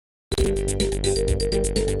Hello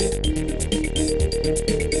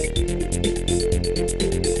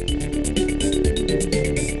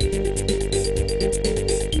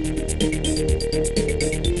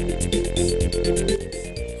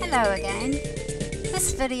again.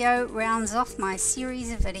 This video rounds off my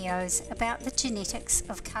series of videos about the genetics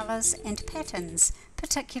of colours and patterns,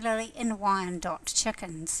 particularly in Wyandotte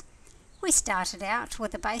chickens. We started out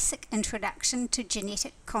with a basic introduction to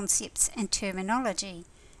genetic concepts and terminology,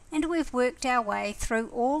 and we've worked our way through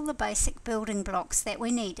all the basic building blocks that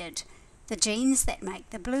we needed: the genes that make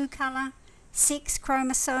the blue colour, sex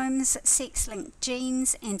chromosomes, sex-linked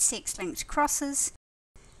genes and sex-linked crosses,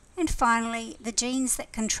 and finally the genes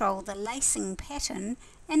that control the lacing pattern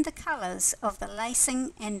and the colours of the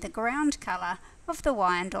lacing and the ground colour of the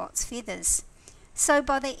Wyandotte's feathers. So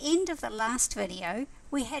by the end of the last video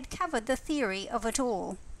we had covered the theory of it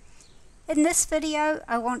all. In this video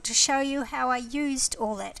I want to show you how I used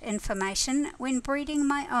all that information when breeding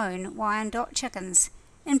my own Wyandotte chickens,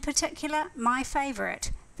 in particular my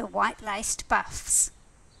favourite, the white-laced buffs.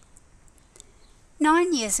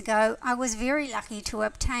 9 years ago I was very lucky to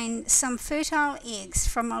obtain some fertile eggs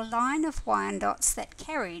from a line of Wyandottes that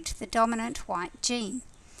carried the dominant white gene.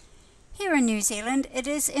 Here in New Zealand it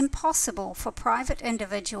is impossible for private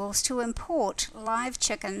individuals to import live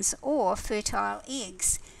chickens or fertile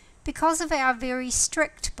eggs because of our very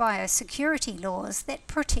strict biosecurity laws that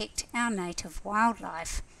protect our native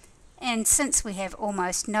wildlife. And since we have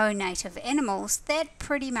almost no native animals, that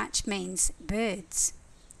pretty much means birds.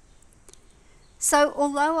 So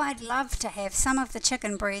although I'd love to have some of the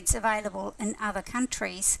chicken breeds available in other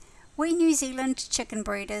countries, we New Zealand chicken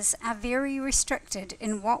breeders are very restricted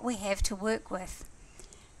in what we have to work with.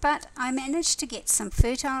 But I managed to get some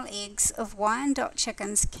fertile eggs of Wyandotte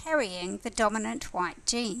chickens carrying the dominant white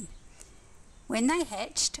gene. When they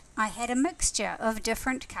hatched, I had a mixture of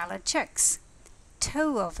different coloured chicks.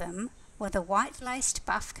 2 of them were the white-laced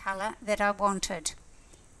buff colour that I wanted.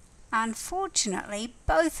 Unfortunately,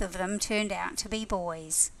 both of them turned out to be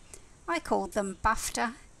boys. I called them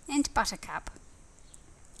Buffter and Buttercup.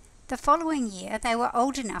 The following year they were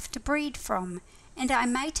old enough to breed from, and I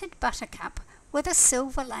mated Buttercup with a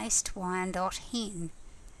silver-laced Wyandotte hen.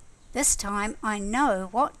 This time I know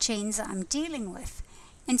what genes I'm dealing with,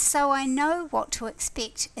 and so I know what to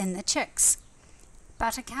expect in the chicks.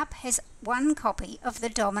 Buttercup has 1 copy of the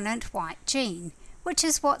dominant white gene, which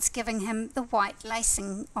is what's giving him the white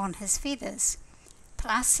lacing on his feathers.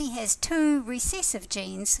 Plus he has 2 recessive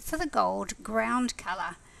genes for the gold ground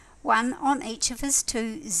colour, 1 on each of his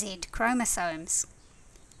 2 Z chromosomes.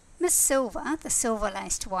 Miss Silver, the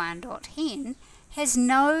silver-laced Wyandotte hen, has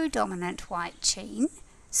no dominant white gene,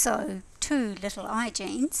 so 2 little I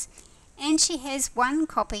genes, and she has 1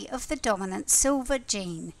 copy of the dominant silver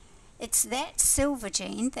gene. It's that silver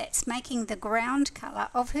gene that's making the ground colour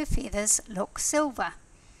of her feathers look silver.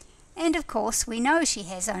 And of course we know she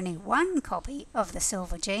has only 1 copy of the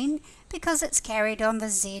silver gene because it's carried on the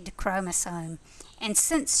Z chromosome, and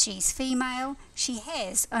since she's female she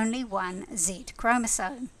has only 1 Z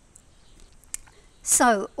chromosome.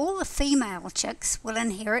 So all the female chicks will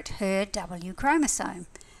inherit her W chromosome,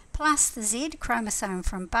 plus the Z chromosome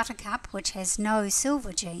from Buttercup, which has no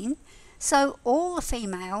silver gene. So all the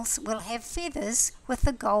females will have feathers with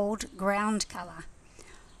the gold ground colour.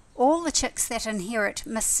 All the chicks that inherit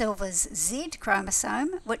Miss Silver's Z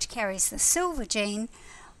chromosome, which carries the silver gene,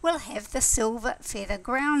 will have the silver feather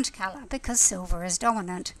ground colour because silver is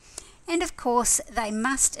dominant. And of course they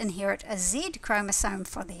must inherit a Z chromosome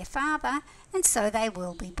for their father, and so they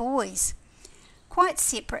will be boys. Quite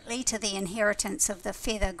separately to the inheritance of the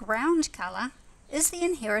feather ground colour is the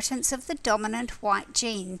inheritance of the dominant white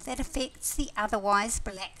gene that affects the otherwise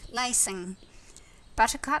black lacing.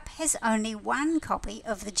 Buttercup has only 1 copy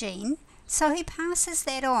of the gene, so he passes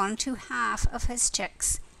that on to half of his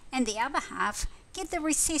chicks, and the other half get the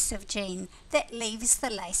recessive gene that leaves the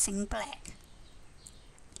lacing black.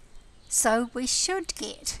 So we should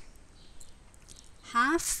get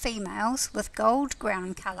half females with gold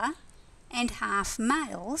ground colour and half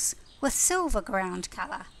males with silver ground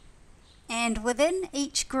colour. And within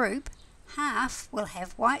each group, half will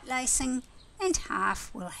have white lacing and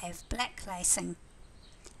half will have black lacing.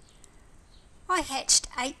 I hatched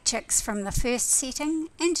 8 chicks from the first setting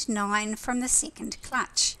and 9 from the second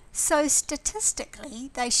clutch, so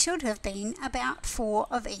statistically they should have been about 4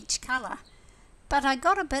 of each colour. But I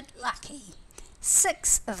got a bit lucky.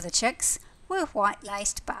 6 of the chicks were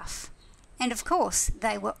white-laced buff, and of course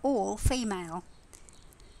they were all female.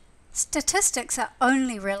 Statistics are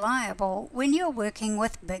only reliable when you're working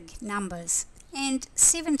with big numbers, and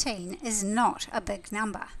 17 is not a big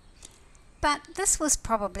number. But this was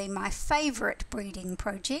probably my favourite breeding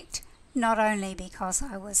project, not only because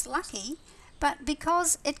I was lucky, but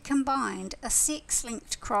because it combined a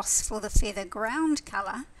sex-linked cross for the feather ground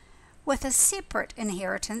colour with a separate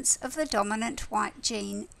inheritance of the dominant white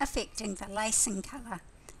gene affecting the lacing colour.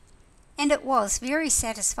 And it was very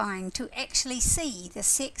satisfying to actually see the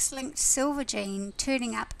sex-linked silver gene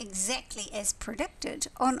turning up exactly as predicted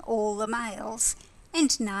on all the males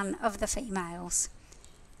and none of the females.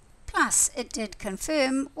 Plus, it did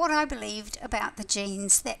confirm what I believed about the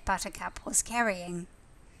genes that Buttercup was carrying.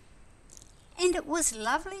 And it was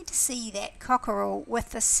lovely to see that cockerel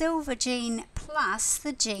with the silver gene plus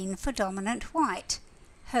the gene for dominant white,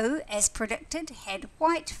 who, as predicted, had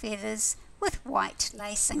white feathers with white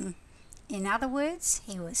lacing. In other words,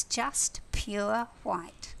 he was just pure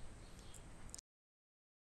white.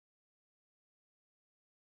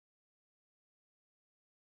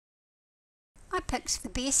 I picked the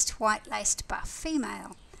best white-laced buff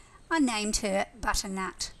female. I named her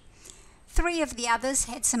Butternut. 3 of the others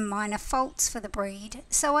had some minor faults for the breed,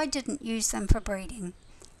 so I didn't use them for breeding,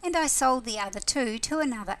 and I sold the other 2 to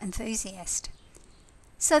another enthusiast.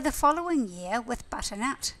 So the following year with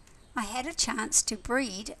Butternut, I had a chance to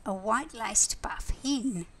breed a white-laced buff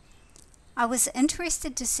hen. I was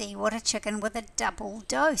interested to see what a chicken with a double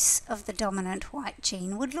dose of the dominant white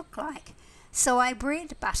gene would look like, so I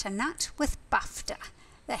bred Butternut with Buffter,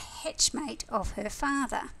 the hatchmate of her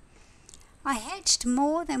father. I hatched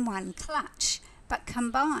more than one clutch, but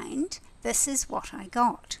combined, this is what I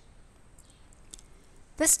got.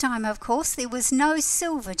 This time, of course, there was no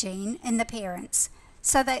silver gene in the parents,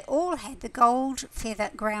 so they all had the gold feather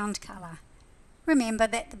ground colour. Remember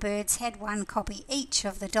that the birds had 1 copy each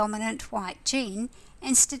of the dominant white gene,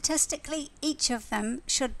 and statistically each of them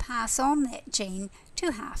should pass on that gene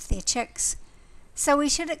to half their chicks. So we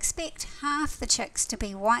should expect half the chicks to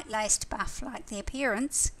be white-laced buff like their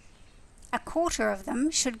parents. A quarter of them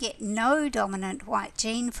should get no dominant white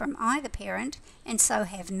gene from either parent and so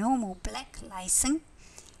have normal black lacing,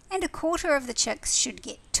 and a quarter of the chicks should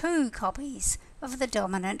get 2 copies of the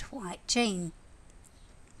dominant white gene.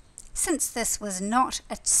 Since this was not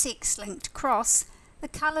a sex-linked cross, the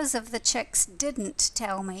colours of the chicks didn't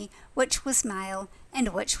tell me which was male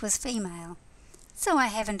and which was female, so I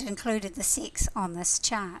haven't included the sex on this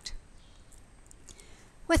chart.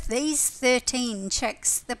 With these 13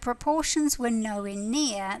 chicks, the proportions were nowhere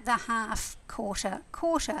near the half-quarter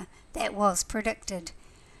that was predicted,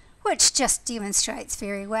 which just demonstrates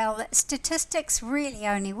very well that statistics really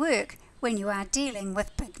only work when you are dealing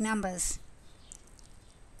with big numbers.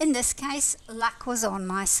 In this case, luck was on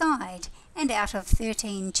my side, and out of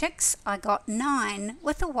 13 chicks, I got 9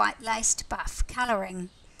 with a white-laced buff colouring.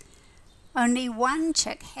 Only 1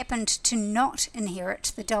 chick happened to not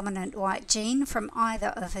inherit the dominant white gene from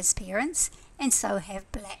either of his parents and so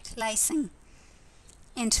have black lacing.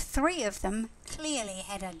 And 3 of them clearly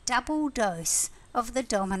had a double dose of the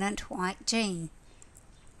dominant white gene.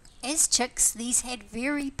 As chicks, these had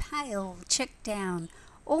very pale chick down,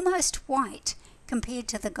 almost white, compared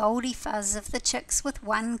to the goldy fuzz of the chicks with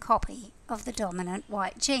 1 copy of the dominant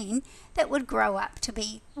white gene that would grow up to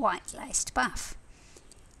be white-laced buff.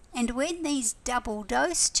 And when these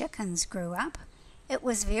double-dose chickens grew up, it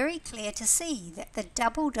was very clear to see that the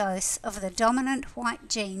double dose of the dominant white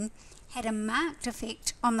gene had a marked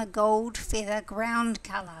effect on the gold feather ground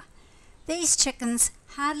colour. These chickens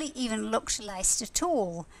hardly even looked laced at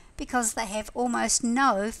all because they have almost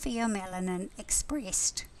no pheomelanin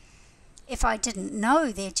expressed. If I didn't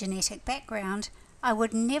know their genetic background, I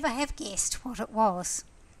would never have guessed what it was.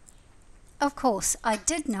 Of course, I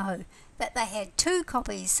did know that they had 2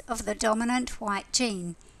 copies of the dominant white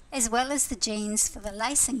gene, as well as the genes for the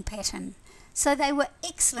lacing pattern, so they were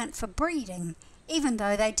excellent for breeding, even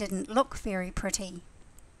though they didn't look very pretty.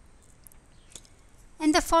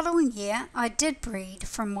 And the following year I did breed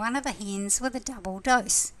from one of the hens with a double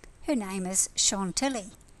dose. Her name is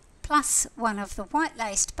Chantilly, plus one of the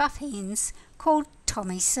white-laced buff hens called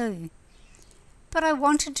Tommy Sue. But I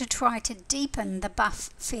wanted to try to deepen the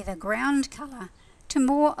buff feather ground colour to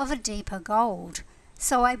more of a deeper gold,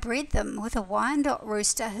 so I bred them with a Wyandotte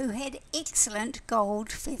rooster who had excellent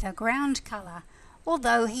gold feather ground colour,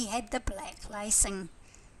 although he had the black lacing.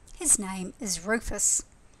 His name is Rufus.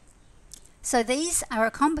 So these are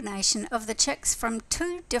a combination of the chicks from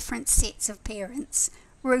 2 different sets of parents,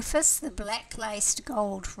 Rufus the black-laced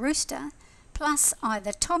gold rooster, plus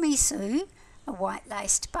either Tommy Sue, a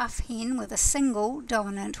white-laced buff hen with a single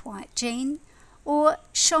dominant white gene, or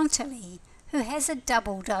Chantilly, who has a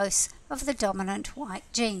double dose of the dominant white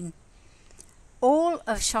gene. All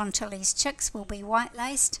of Chantilly's chicks will be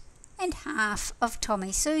white-laced, and half of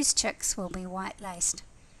Tommy Sue's chicks will be white-laced.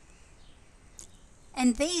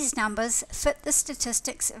 And these numbers fit the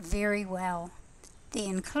statistics very well. The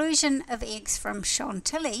inclusion of eggs from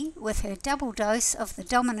Chantilly with her double dose of the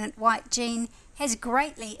dominant white gene has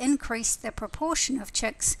greatly increased the proportion of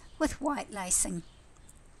chicks with white lacing.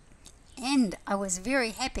 And I was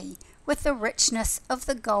very happy with the richness of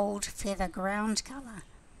the gold feather ground colour.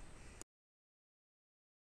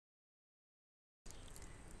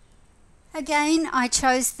 Again, I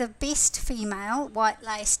chose the best female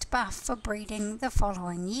white-laced buff for breeding the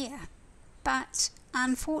following year. But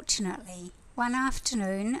unfortunately, one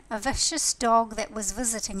afternoon, a vicious dog that was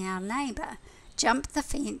visiting our neighbour jumped the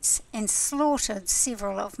fence and slaughtered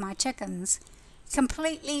several of my chickens,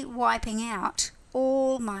 completely wiping out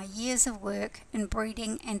all my years of work in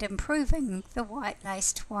breeding and improving the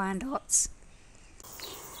white-laced Wyandottes.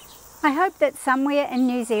 I hope that somewhere in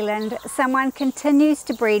New Zealand someone continues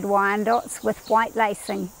to breed Wyandottes with white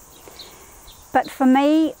lacing. But for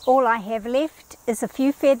me, all I have left is a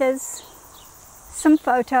few feathers, some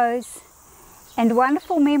photos, and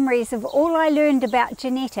wonderful memories of all I learned about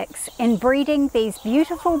genetics and breeding these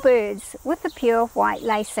beautiful birds with the pure white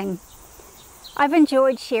lacing. I've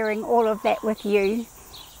enjoyed sharing all of that with you.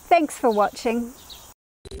 Thanks for watching.